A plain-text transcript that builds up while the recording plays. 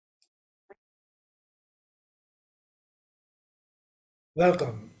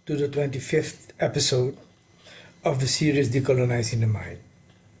Welcome to the 25th episode of the series Decolonizing the Mind.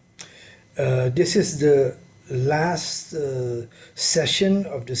 This is the last session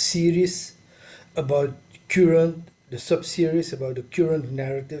of the series about the sub-series about the current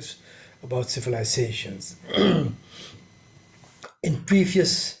narratives about civilizations. In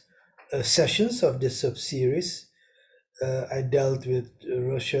previous sessions of this sub-series, I dealt with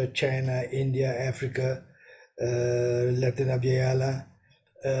Russia, China, India, Africa, Latin America.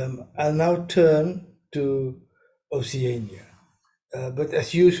 I'll now turn to Oceania. But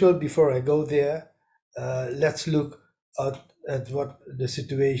as usual, before I go there, let's look at what the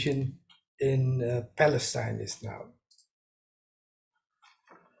situation in Palestine is now.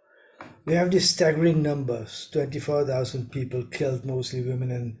 We have these staggering numbers: 24,000 people killed, mostly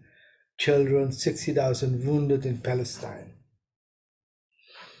women and children, 60,000 wounded in Palestine.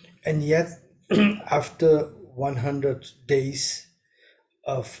 And yet, after 100 days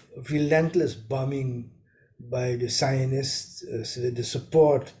of relentless bombing by the Zionists, with the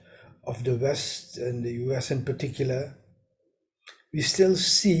support of the West and the US in particular, we still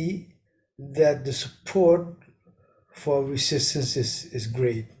see that the support for resistance is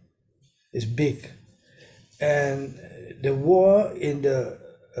great, is big. And the war in the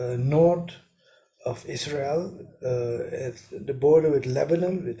north of Israel, at the border with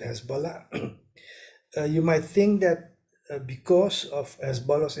Lebanon, with Hezbollah, you might think that because of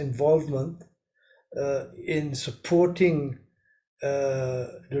Hezbollah's involvement in supporting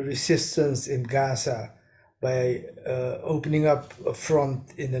the resistance in Gaza by opening up a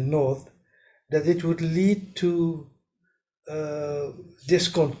front in the north, that it would lead to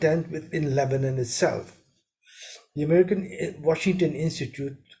discontent within Lebanon itself. The American Washington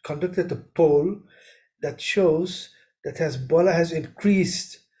Institute conducted a poll that shows that Hezbollah has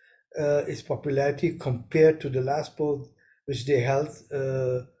increased its popularity compared to the last poll which they held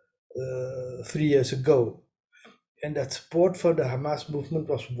 3 years ago, and that support for the Hamas movement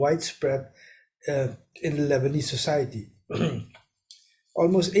was widespread in the Lebanese society.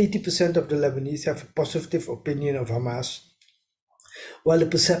 Almost 80% of the Lebanese have a positive opinion of Hamas, while the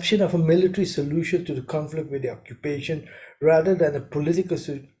perception of a military solution to the conflict with the occupation rather than a political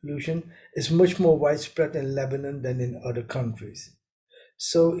solution is much more widespread in Lebanon than in other countries.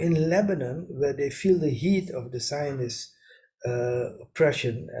 So in Lebanon, where they feel the heat of the Zionist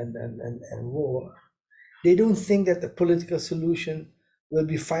oppression and war, they don't think that the political solution will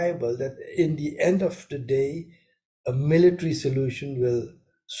be viable, that in the end of the day, a military solution will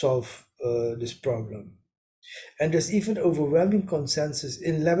solve this problem. And there's even overwhelming consensus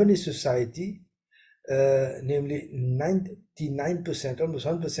in Lebanese society, namely 99%, almost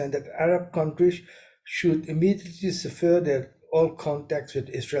 100%, that Arab countries should immediately sever their all contacts with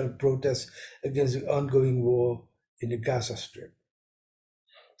Israel protests against the ongoing war in the Gaza Strip.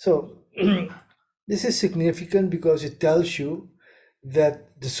 So this is significant because it tells you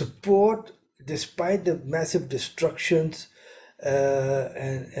that the support, despite the massive destructions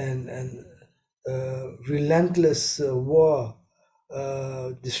and relentless war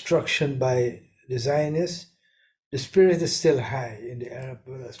destruction by the Zionists, the spirit is still high in the Arab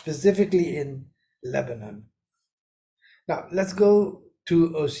world, specifically in Lebanon. Now, let's go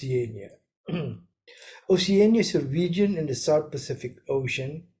to Oceania. Oceania is a region in the South Pacific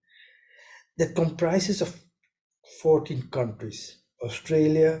Ocean that comprises of 14 countries: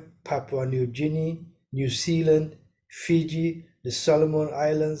 Australia, Papua New Guinea, New Zealand, Fiji, the Solomon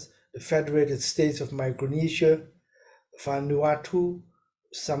Islands, the Federated States of Micronesia, Vanuatu,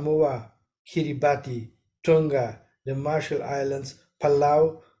 Samoa, Kiribati, Tonga, the Marshall Islands,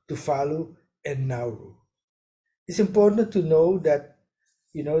 Palau, Tuvalu, and Nauru. It's important to know that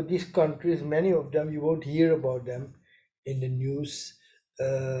these countries, many of them you won't hear about them in the news,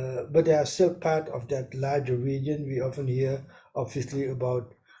 but they are still part of that larger region. We often hear, obviously,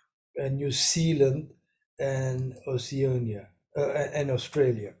 about New Zealand and Oceania and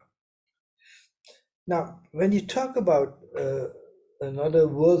Australia. Now, when you talk about another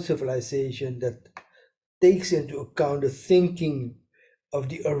world civilization that takes into account the thinking of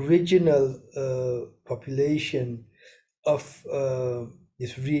the original population of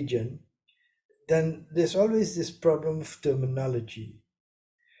this region, then there's always this problem of terminology.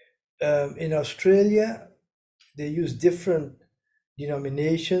 In Australia, they use different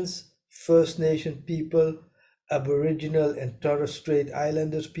denominations: First Nation people, Aboriginal and Torres Strait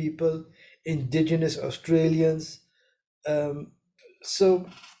Islanders people, Indigenous Australians. So,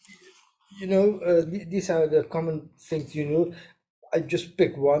 these are the common things, I just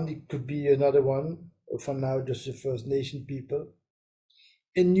pick one, it could be another one. For now, just the First Nation people.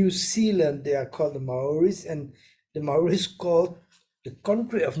 In New Zealand, they are called the Maoris, and the Maoris called The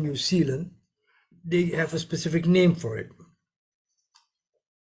country of New Zealand, they have a specific name for it.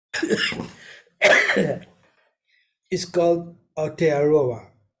 It's called Aotearoa.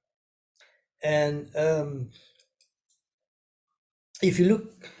 And if you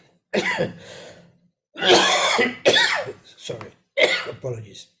look, sorry,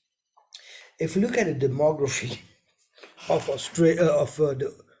 apologies. If you look at the demography of Australia, of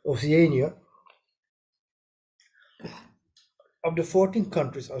the Oceania, of the 14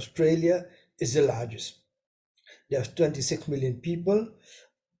 countries, Australia is the largest. There's 26 million people,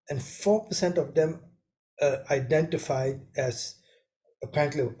 and 4% of them identified as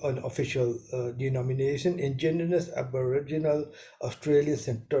apparently an official denomination, Indigenous, Aboriginal, Australians,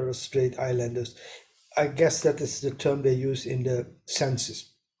 and Torres Strait Islanders. I guess that is the term they use in the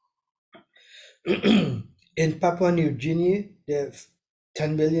census. In Papua New Guinea, there are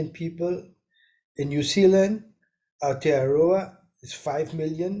 10 million people. In New Zealand, Aotearoa is 5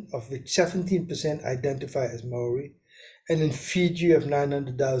 million, of which 17% identify as Maori. And in Fiji, you have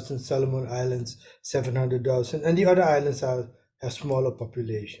 900,000, Solomon Islands, 700,000, and the other islands have smaller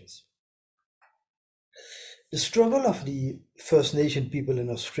populations. The struggle of the First Nation people in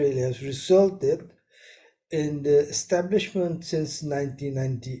Australia has resulted in the establishment since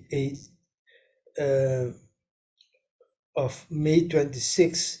 1998 of May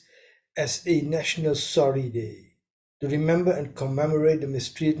 26 as a National Sorry Day to remember and commemorate the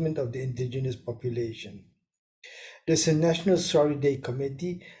mistreatment of the indigenous population. There's a National Sorry Day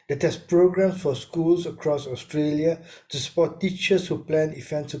committee that has programs for schools across Australia to support teachers who plan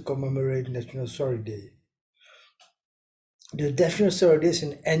events to commemorate National Sorry Day. The National Sorry Day is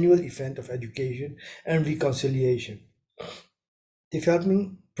an annual event of education and reconciliation.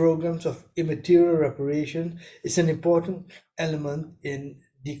 Developing programs of immaterial reparation is an important element in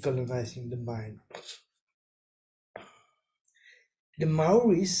decolonizing the mind. The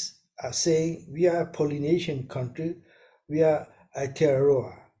Maoris are saying we are a Polynesian country, we are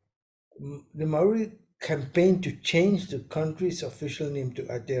Aotearoa. The Maori campaign to change the country's official name to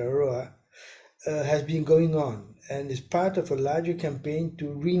Aotearoa has been going on and is part of a larger campaign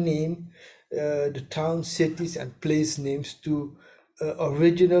to rename the towns, cities, and place names to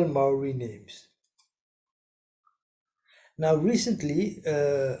original Maori names. Now, recently,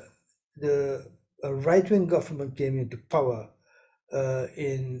 the right-wing government came into power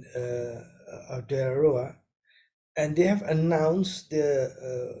in Aotearoa, and they have announced their,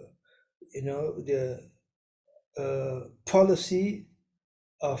 policy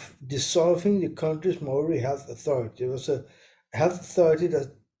of dissolving the country's Maori Health Authority. It was a health authority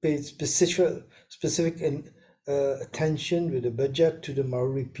that paid specific attention with the budget to the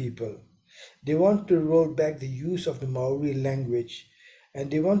Maori people. They want to roll back the use of the Maori language,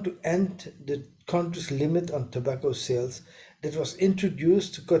 and they want to end the country's limit on tobacco sales that was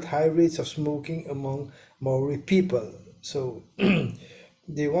introduced to cut high rates of smoking among Maori people. So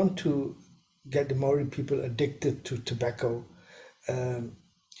they want to get the Maori people addicted to tobacco.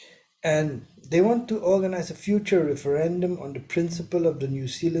 And they want to organize a future referendum on the principle of the New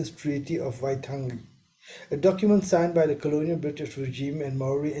Zealand's Treaty of Waitangi, a document signed by the colonial British regime and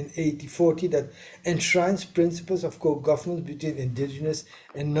Maori in 1840 that enshrines principles of co-governance between indigenous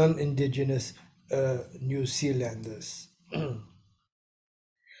and non-indigenous New Zealanders.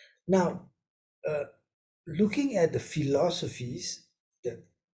 Now, looking at the philosophies that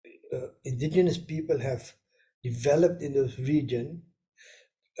indigenous people have developed in this region,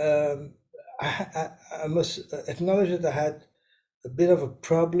 I must acknowledge that I had a bit of a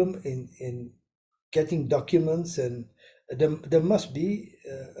problem in getting documents, and there must be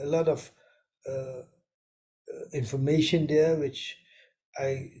a lot of information there which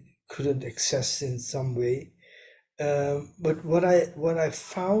I couldn't access in some way. But what I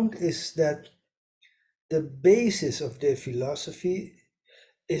found is that the basis of their philosophy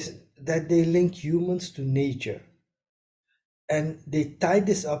is that they link humans to nature, and they tie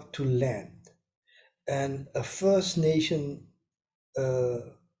this up to land. And a First Nation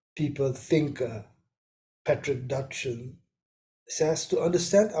people thinker, Patrick Dutton, says to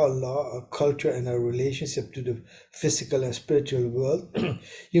understand our law, our culture, and our relationship to the physical and spiritual world,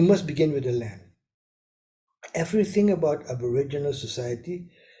 you must begin with the land. Everything about Aboriginal society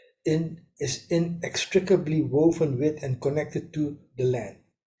is inextricably woven with and connected to the land.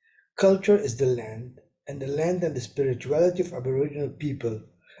 Culture is the land, and the land and the spirituality of Aboriginal people,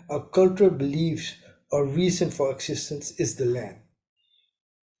 our cultural beliefs or reason for existence is the land.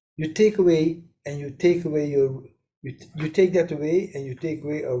 You take away and you take away you take that away and you take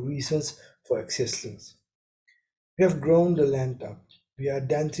away our reasons for existence. We have grown the land up. We are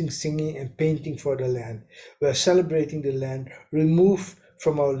dancing, singing, and painting for the land. We are celebrating the land. Removed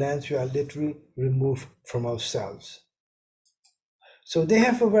from our lands, we are literally removed from ourselves. So they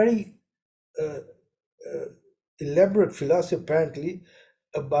have a very uh, elaborate philosophy, apparently,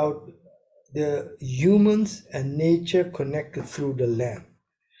 about the humans and nature connected through the land.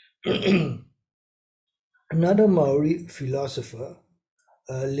 Another Maori philosopher,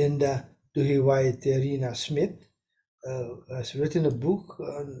 Linda Tuhiwai Smith, has written a book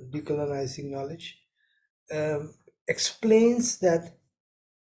on decolonizing knowledge, explains that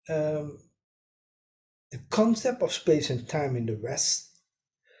um, the concept of space and time in the West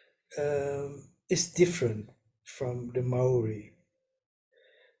is different from the Maori.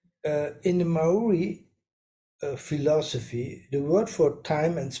 In the Maori philosophy, the word for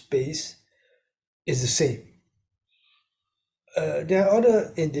time and space is the same. There are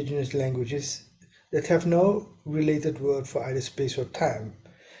other indigenous languages that have no related word for either space or time.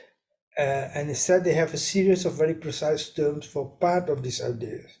 And instead, they have a series of very precise terms for part of these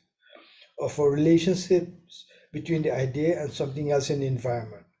ideas, or for relationships between the idea and something else in the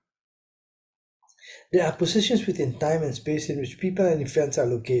environment. There are positions within time and space in which people and events are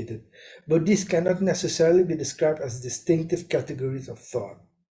located, but these cannot necessarily be described as distinctive categories of thought.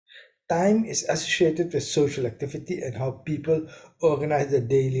 Time is associated with social activity and how people organize their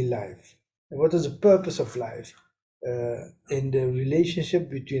daily life. And what is the purpose of life in the relationship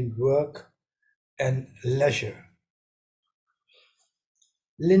between work and leisure?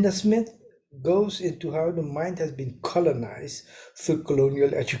 Linda Smith goes into how the mind has been colonized through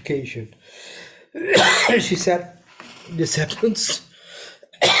colonial education. She said this happens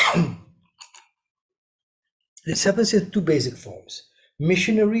this happens in two basic forms: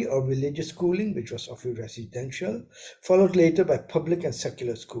 missionary or religious schooling, which was often residential, followed later by public and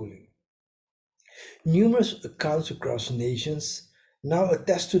secular schooling. Numerous accounts across nations now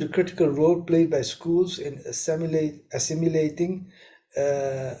attest to the critical role played by schools in assimilating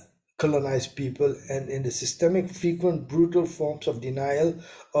uh, colonized people and in the systemic, frequent, brutal forms of denial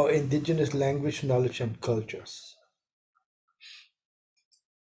of indigenous language, knowledge, and cultures.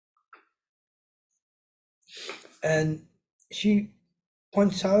 And she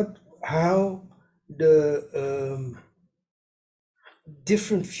points out how the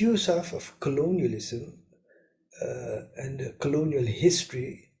different views of colonialism and the colonial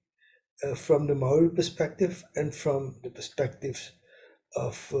history from the Maori perspective and from the perspectives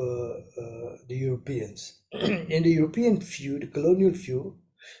of the Europeans. In the European view, the colonial view,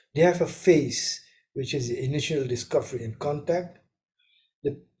 they have a phase which is the initial discovery and contact,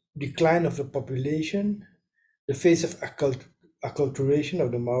 the decline of the population, the phase of acculturation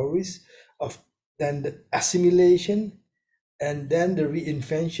of the Maoris, of then the assimilation, and then the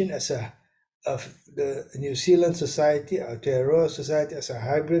reinvention as a of the New Zealand society, Aotearoa society, as a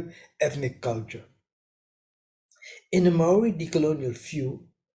hybrid ethnic culture. In the Maori decolonial view,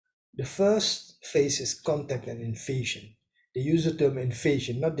 the first phase is contact and invasion. They use the term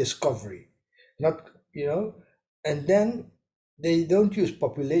invasion, not discovery, not, and then they don't use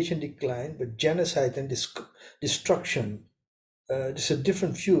population decline, but genocide and destruction. It's a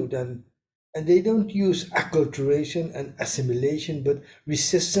different view than, and they don't use acculturation and assimilation, but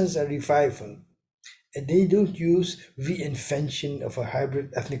resistance and revival. And they don't use reinvention of a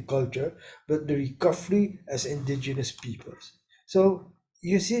hybrid ethnic culture, but the recovery as indigenous peoples. So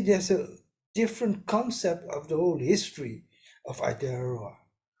you see, there's a different concept of the whole history of Aotearoa.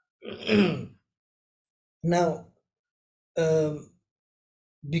 Now, um,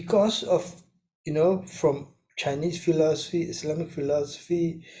 because of, from Chinese philosophy, Islamic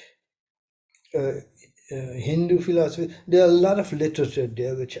philosophy, uh, Hindu philosophy, there are a lot of literature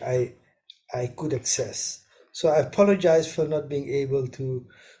there which I could access. So I apologize for not being able to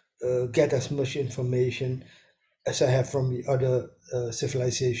get as much information as I have from the other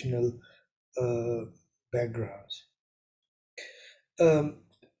civilizational uh, backgrounds. And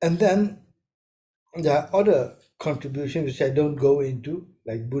then there are other contributions which I don't go into,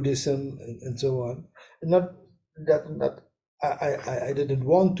 like Buddhism and so on. Not that not I didn't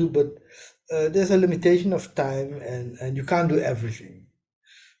want to, but there's a limitation of time, and you can't do everything.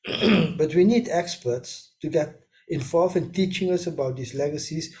 But we need experts to get involved in teaching us about these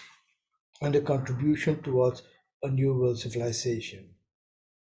legacies and the contribution towards a new world civilization.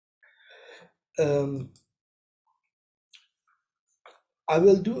 Um, I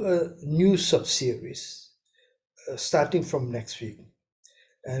will do a new sub-series starting from next week,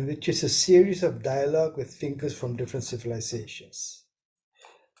 and which is a series of dialogue with thinkers from different civilizations.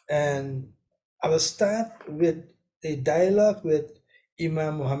 And I will start with a dialogue with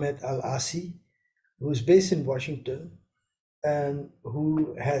Imam Muhammad Al-Asi, who is based in Washington, and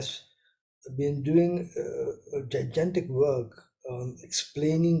who has been doing a gigantic work on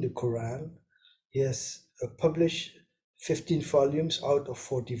explaining the Quran. He has published 15 volumes out of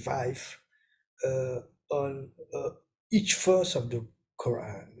 45 uh, on each verse of the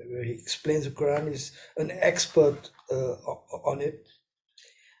Quran, where he explains the Quran. Is an expert on it,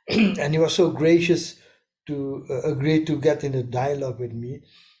 and he was so gracious to agree to get in a dialogue with me.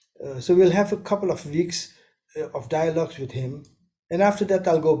 So we'll have a couple of weeks of dialogues with him, and after that,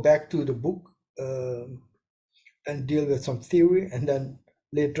 I'll go back to the book and deal with some theory, and then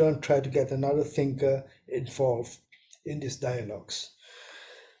later on try to get another thinker involved in these dialogues.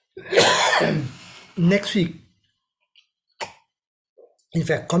 Next week, in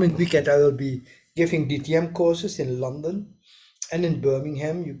fact, coming weekend, I will be giving DTM courses in London and in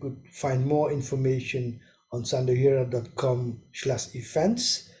Birmingham. You could find more information on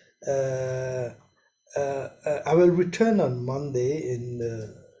sandohira.com/events. I will return on Monday in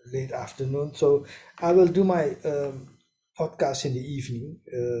the late afternoon, so I will do my podcast in the evening.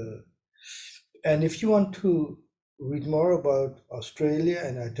 And if you want to read more about Australia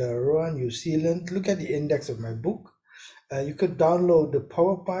and Aotearoa, New Zealand, look at the index of my book. You could download the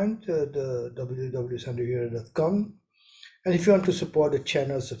PowerPoint, the www.sandohira.com. And if you want to support the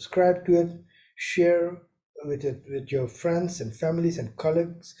channel, subscribe to it, share it with your friends and families and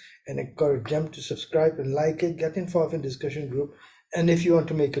colleagues, and encourage them to subscribe and like it, get involved in discussion group. And if you want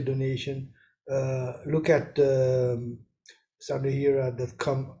to make a donation, look at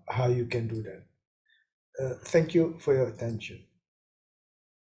sandohira.com how you can do that. Thank you for your attention.